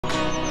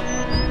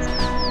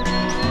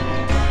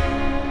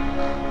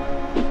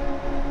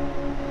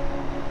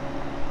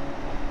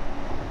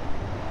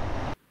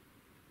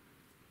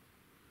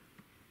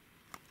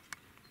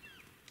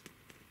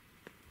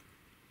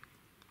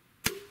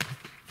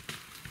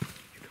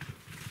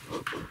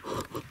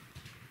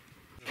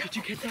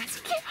Did you get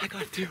that? I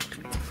got it too.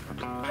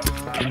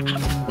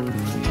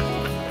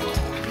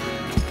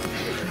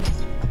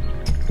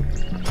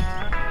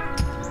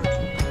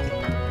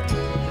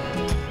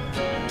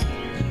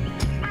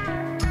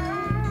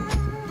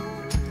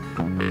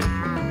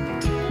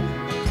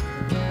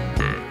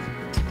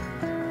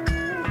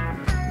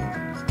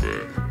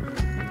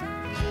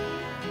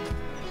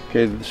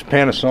 Okay, this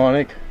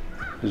Panasonic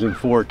is in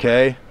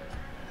 4K.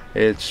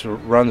 It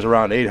runs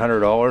around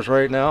 $800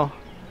 right now.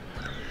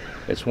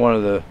 It's one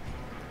of the,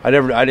 I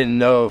didn't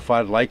know if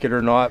I'd like it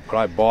or not, but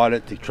I bought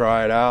it to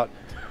try it out,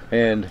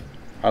 and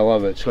I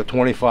love it. It's got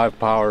 25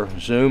 power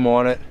zoom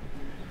on it.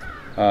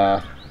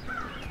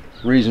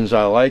 Reasons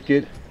I like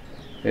it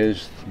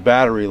is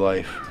battery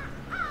life.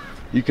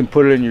 You can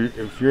put it in your,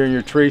 if you're in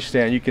your tree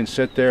stand, you can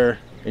sit there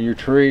in your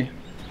tree,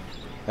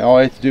 and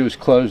all you have to do is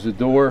close the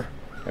door,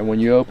 and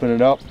when you open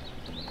it up,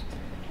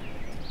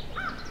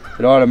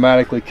 it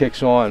automatically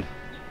kicks on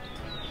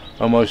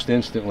almost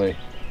instantly.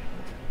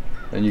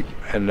 And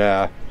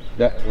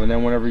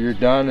then whenever you're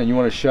done and you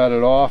want to shut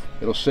it off,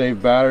 it'll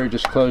save battery.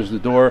 Just close the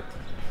door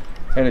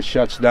and it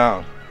shuts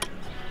down.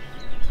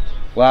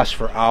 Lasts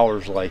for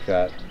hours like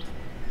that.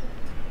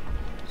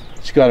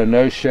 It's got a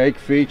no shake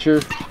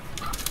feature.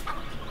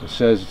 It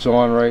says it's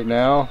on right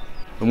now.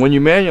 And when you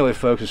manually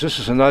focus, this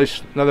is another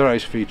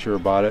nice feature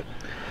about it.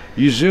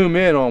 You zoom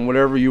in on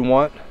whatever you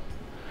want,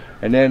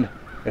 and then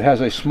it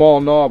has a small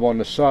knob on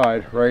the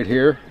side right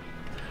here,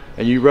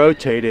 and you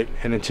rotate it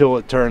and until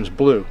it turns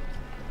blue.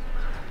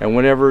 And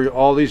whenever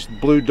all these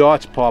blue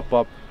dots pop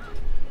up,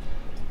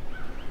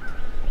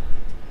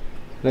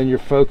 then you're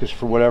focused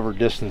for whatever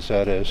distance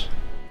that is.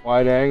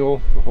 Wide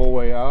angle the whole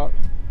way out.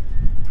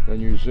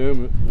 Then your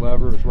zoom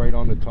lever is right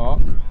on the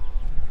top.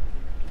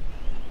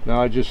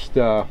 Now I just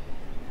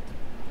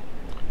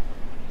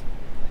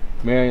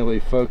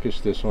manually focus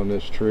this on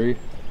this tree,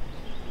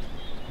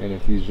 and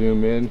if you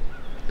zoom in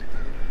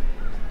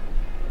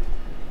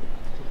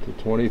to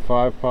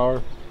 25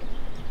 power,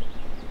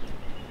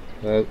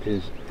 that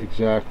is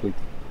exactly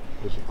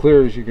as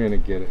clear as you're going to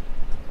get it.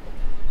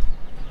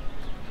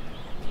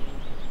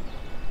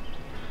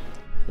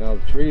 Now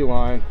the tree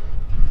line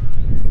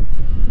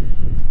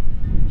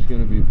is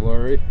going to be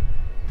blurry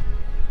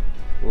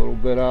a little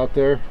bit out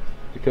there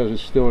because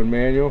it's still in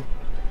manual.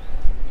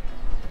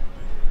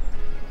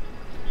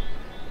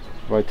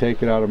 If I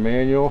take it out of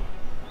manual,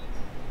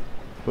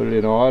 put it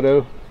in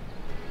auto,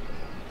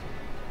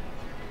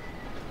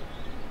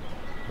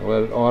 I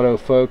let it auto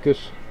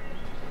focus,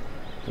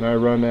 and I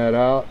run that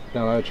out.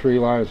 Now that tree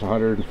line is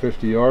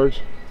 150 yards,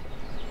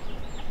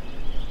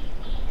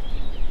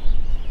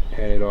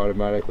 and it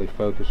automatically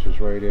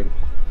focuses right in.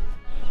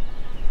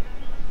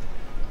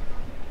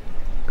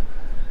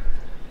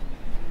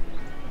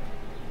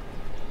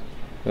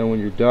 Then when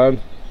you're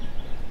done,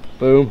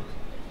 boom,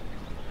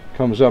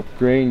 comes up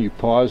green, you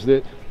paused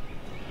it,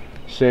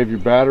 save your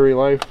battery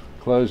life,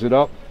 close it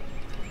up,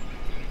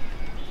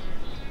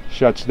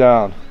 shuts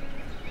down.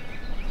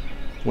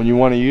 When you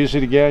want to use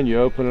it again, you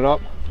open it up,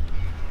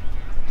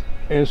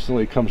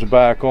 instantly comes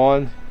back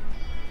on.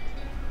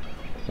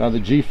 Now the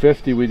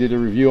G50 we did a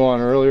review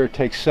on earlier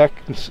takes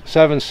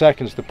 7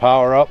 seconds to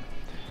power up.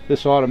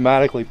 This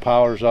automatically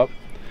powers up,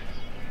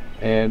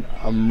 and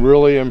I'm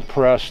really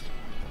impressed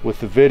with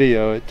the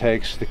video it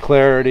takes, the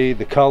clarity,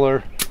 the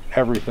color,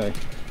 everything.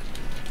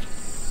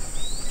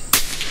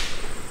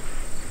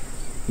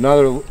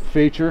 Another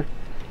feature,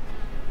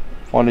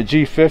 on the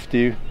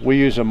G50 we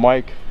use a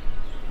mic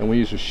and we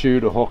use a shoe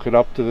to hook it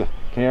up to the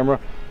camera.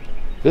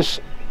 This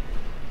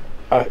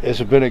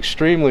has been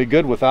extremely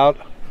good without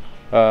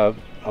a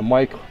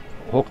mic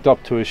hooked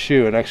up to a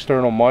shoe, an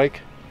external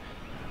mic.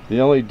 The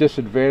only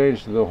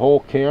disadvantage to the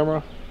whole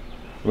camera,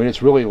 I mean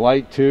it's really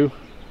light too,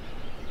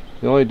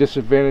 the only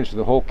disadvantage to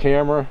the whole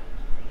camera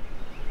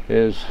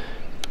is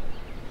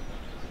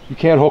you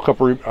can't hook up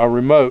a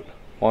remote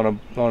on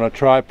a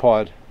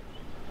tripod.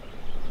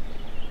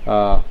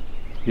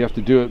 You have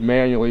to do it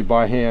manually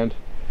by hand,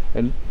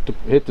 and to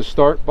hit the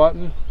start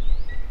button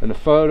and the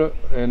photo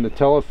and the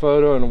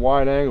telephoto and the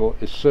wide angle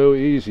is so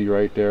easy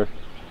right there.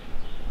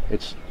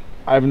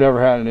 I've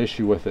never had an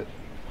issue with it.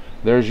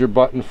 There's your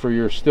button for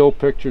your still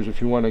pictures if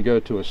you want to go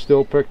to a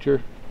still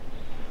picture.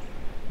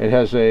 It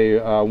has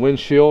a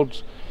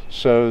windshield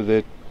so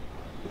that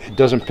it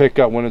doesn't pick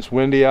up when it's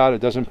windy out,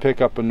 it doesn't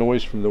pick up a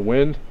noise from the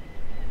wind.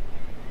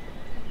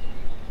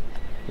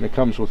 And it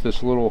comes with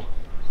this little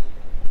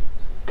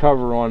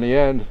cover on the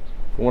end.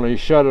 When you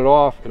shut it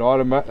off,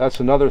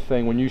 that's another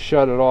thing, when you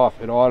shut it off,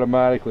 it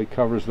automatically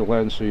covers the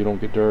lens so you don't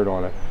get dirt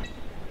on it.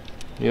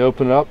 You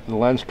open it up, the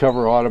lens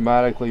cover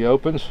automatically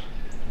opens,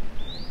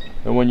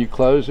 and when you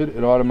close it,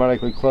 it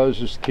automatically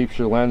closes, keeps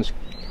your lens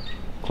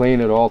clean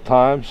at all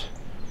times,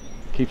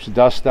 keeps the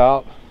dust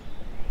out.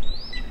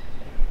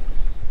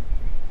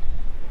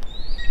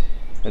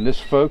 And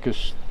this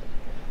focus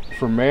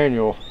for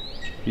manual,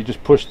 you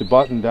just push the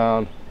button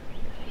down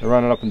and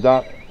run it up and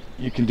down.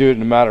 You can do it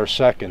in a matter of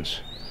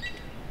seconds.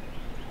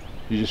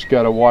 You just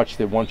got to watch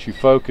that once you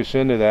focus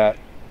into that,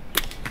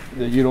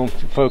 that you don't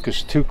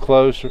focus too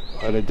close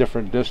at a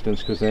different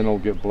distance, because then it'll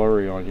get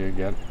blurry on you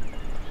again.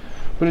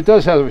 But it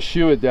does have a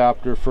shoe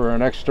adapter for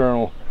an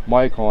external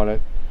mic on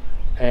it,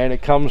 and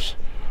it comes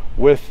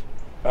with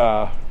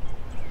a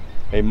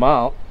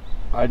mount.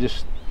 I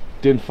just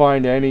didn't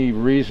find any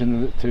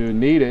reason to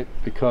need it,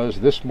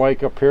 because this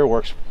mic up here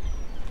works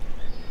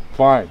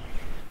fine.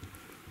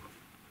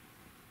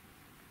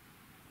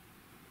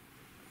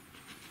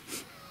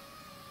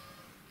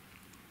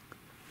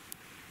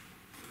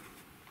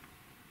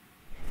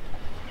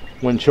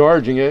 When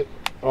charging it,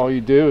 all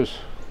you do is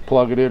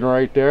plug it in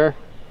right there.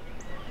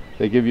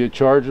 They give you a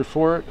charger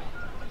for it.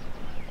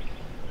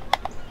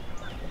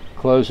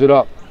 Close it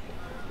up.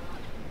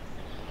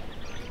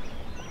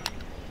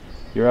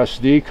 Your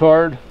SD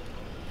card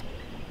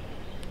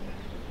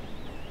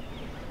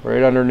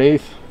right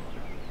underneath.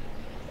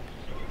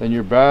 Then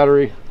your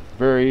battery,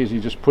 very easy,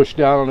 just push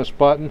down on this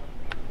button,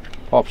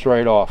 pops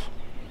right off.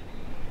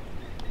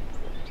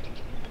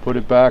 Put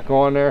it back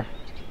on there.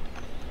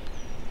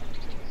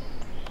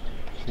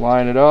 Just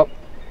line it up.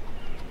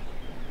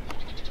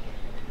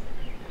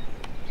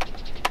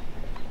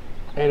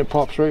 And it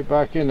pops right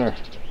back in there.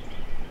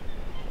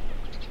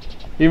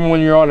 Even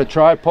when you're on a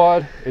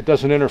tripod, it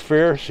doesn't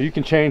interfere, so you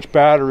can change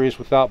batteries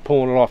without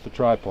pulling it off the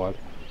tripod.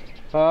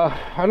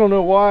 I don't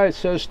know why it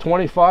says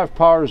 25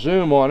 power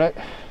zoom on it,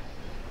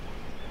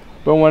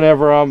 but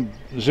whenever I'm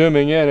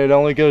zooming in, it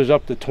only goes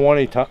up to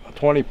 20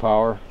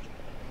 power.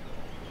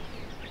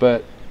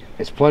 But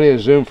it's plenty of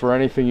zoom for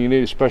anything you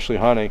need, especially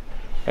hunting.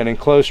 And in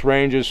close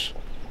ranges,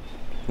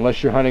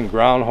 unless you're hunting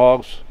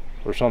groundhogs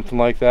or something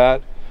like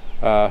that,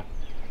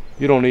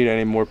 you don't need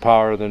any more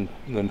power than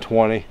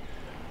 20. In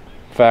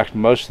fact,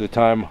 most of the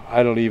time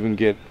I don't even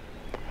get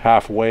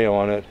halfway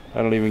on it.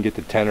 I don't even get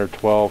to 10 or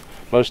 12.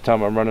 Most of the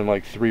time I'm running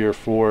like 3 or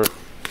 4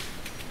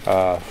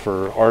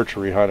 for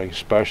archery hunting,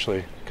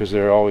 especially because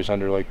they're always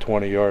under like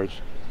 20 yards.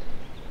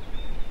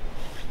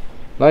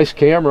 Nice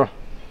camera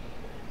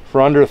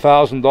for under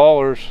 $1,000,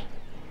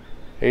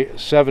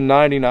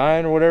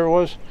 $799 or whatever it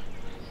was.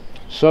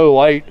 So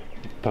light.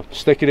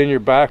 Stick it in your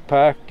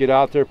backpack, get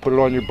out there, put it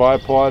on your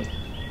bipod.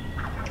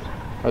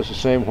 Has the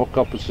same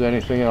hookup as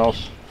anything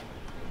else.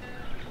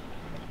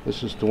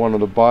 This is one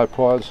of the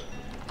bipods.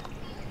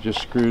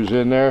 Just screws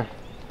in there.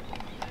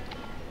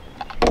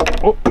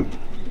 Oh,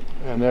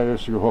 and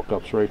there's your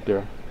hookups right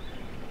there.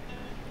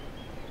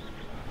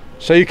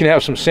 So you can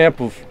have some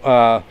sample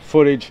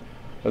footage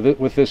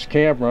with this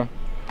camera.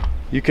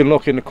 You can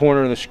look in the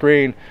corner of the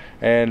screen,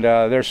 and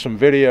there's some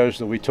videos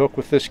that we took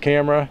with this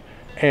camera,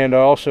 and I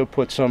also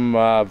put some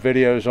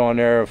videos on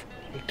there of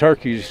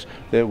turkeys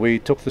that we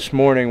took this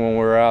morning when we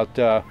were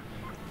out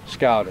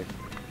scouting.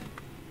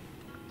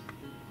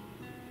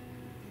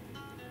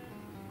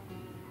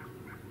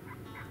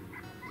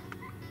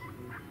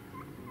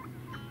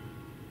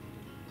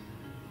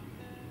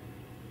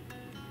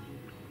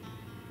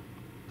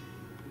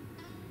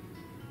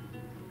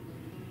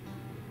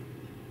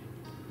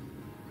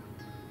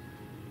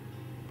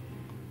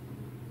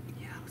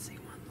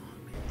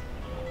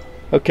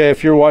 Okay,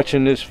 if you're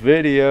watching this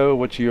video,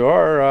 which you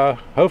are,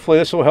 hopefully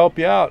this will help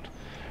you out.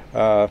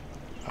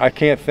 I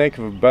can't think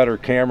of a better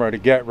camera to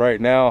get right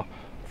now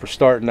for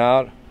starting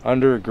out,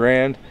 under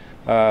 $1,000.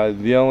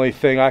 The only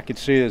thing I could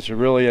see that's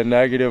really a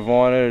negative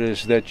on it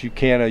is that you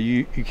can't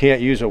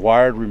use a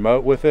wired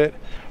remote with it.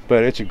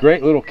 But it's a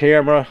great little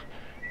camera.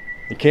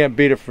 You can't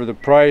beat it for the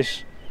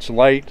price. It's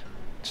light.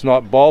 It's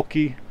not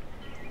bulky.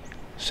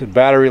 So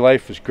battery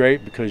life is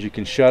great because you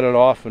can shut it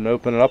off and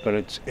open it up, and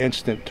it's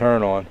instant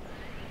turn on.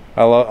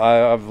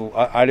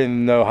 I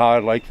didn't know how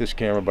I'd like this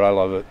camera, but I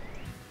love it.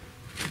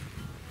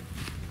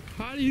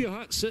 How do you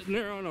hunt sitting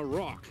there on a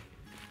rock?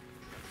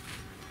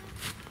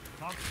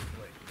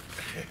 Comfortably.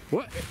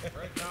 What?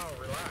 Right now,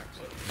 relax.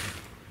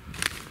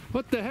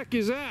 What the heck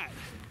is that?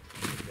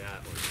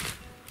 That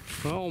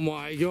one. Oh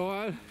my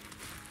God.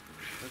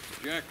 That's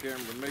a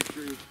jackhammer. Make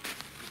sure you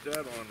put that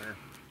on there.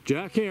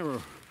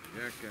 Jackhammer.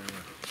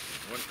 Jackhammer.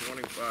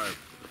 125.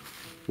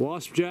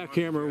 Wasp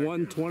jackhammer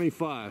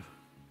 125.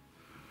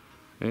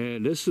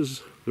 And this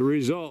is the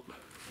result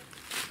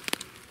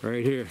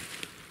right here.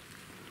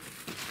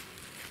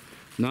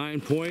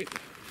 9-point,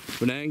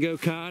 Venango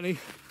County.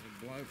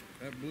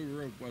 That blue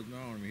rope wasn't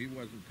on him. He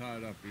wasn't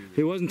tied up either.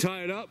 He wasn't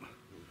tied up?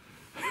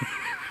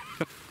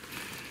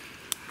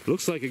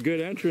 Looks like a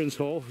good entrance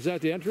hole. Is that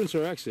the entrance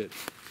or exit?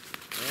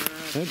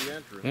 That's the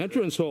entrance.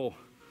 Entrance hole.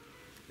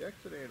 The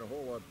exit ain't a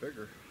whole lot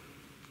bigger.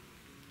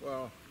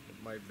 Well,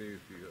 it might be if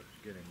you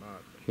get him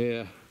out.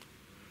 Yeah.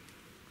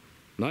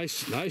 Nice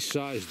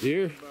size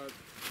deer. About,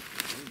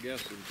 I'm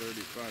guessing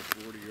 35,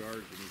 40 yards,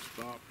 and he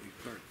stopped. He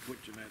started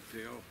twitching that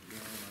tail. You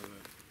know,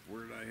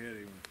 where did I hit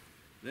him?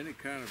 Then he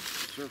kind of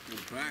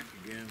circled back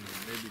again,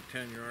 maybe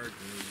 10 yards,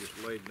 and he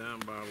just laid down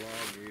by a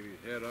log, gave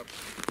his head up,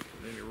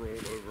 and then he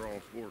rolled over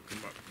all four,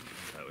 come up.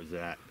 That was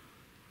that.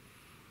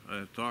 I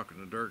was talking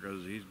to Dirk, I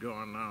said, he's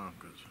gone now,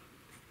 because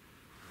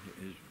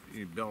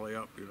he belly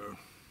up, you know,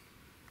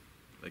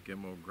 like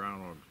them old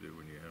groundhogs do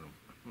when you hit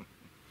them.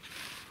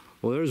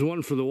 Well, there's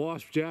one for the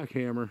Wasp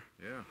jackhammer.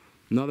 Yeah.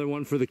 Another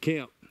one for the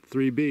camp,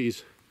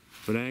 3Bs,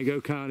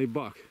 Venango County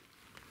buck.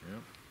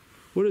 Yep.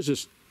 What is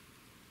this?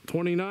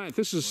 29th.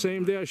 This is the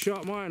same day I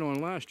shot mine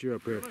on last year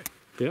up here. Really?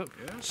 Yep.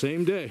 Yeah.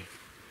 Same day.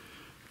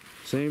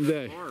 Same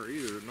day. Not far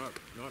either.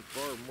 Not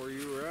far from where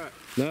you were at.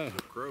 No.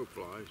 The crow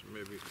flies,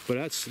 maybe But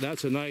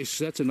that's a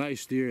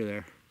nice deer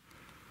there.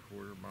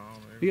 quarter mile.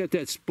 Maybe. You got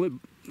that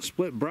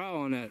split brow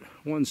on that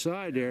one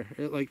side there.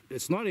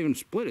 It's not even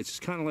split. It's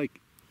just kind of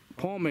like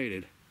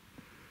palmated.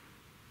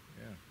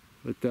 Yeah.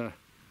 But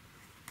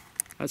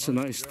that's a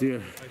nice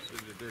deer. I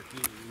said that there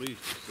he's at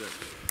least a 6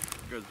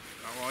 because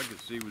all I could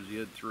see was he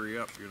had 3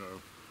 up. You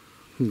know.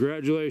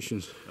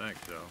 Congratulations.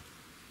 Thanks, Al.